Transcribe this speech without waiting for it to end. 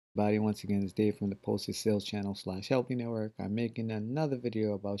Everybody, once again, it's Dave from the Posted Sales Channel / Helping Network. I'm making another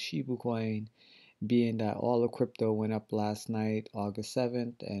video about Shiba Coin, being that all the crypto went up last night, August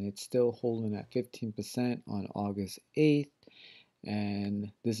 7th, and it's still holding at 15% on August 8th.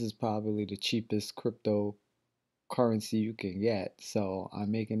 And this is probably the cheapest cryptocurrency you can get. So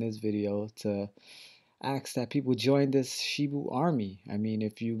I'm making this video to ask that people join this Shiba army. I mean,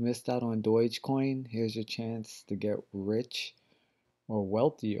 if you missed out on Dogecoin, here's your chance to get rich or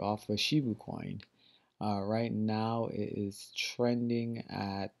wealthy off of Shiba coin. Right now, it is trending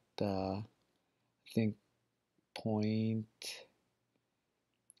at I think point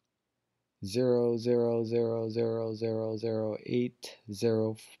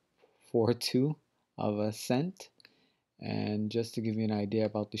 0.0000008042 of a cent. And just to give you an idea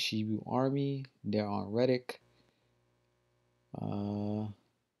about the Shibu army, they're on Reddit. Uh,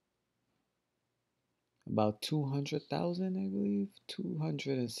 about 200,000, I believe,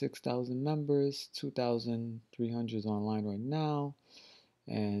 206,000 members, 2,300 online right now.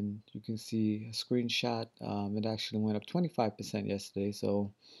 And you can see a screenshot. It actually went up 25% yesterday.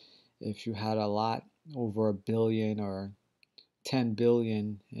 So if you had a lot over a billion or 10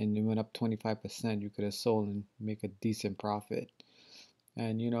 billion and you went up 25%, you could have sold and make a decent profit.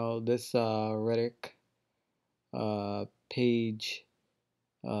 And this Reddit page,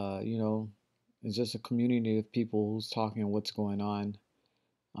 you know, is just a community of people who's talking what's going on,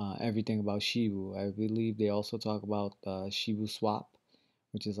 everything about Shibu. I believe they also talk about Shibu Swap,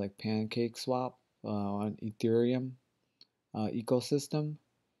 which is like Pancake Swap on Ethereum ecosystem.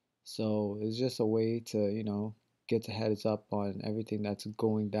 So it's just a way to, get a heads up on everything that's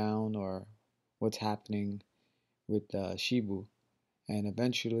going down or what's happening with Shibu. And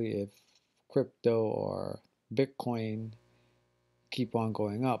eventually, if crypto or Bitcoin keep on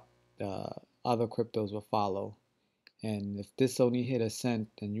going up, other cryptos will follow. And if this only hit a cent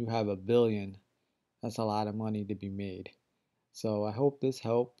and you have a billion, that's a lot of money to be made. So I hope this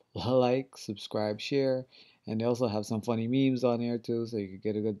helped. Like, subscribe, share, and they also have some funny memes on there too, so you can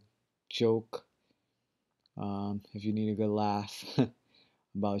get a good joke if you need a good laugh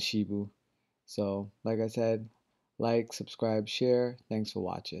about Shibu. So, like I said, like, subscribe, share. Thanks for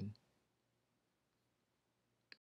watching.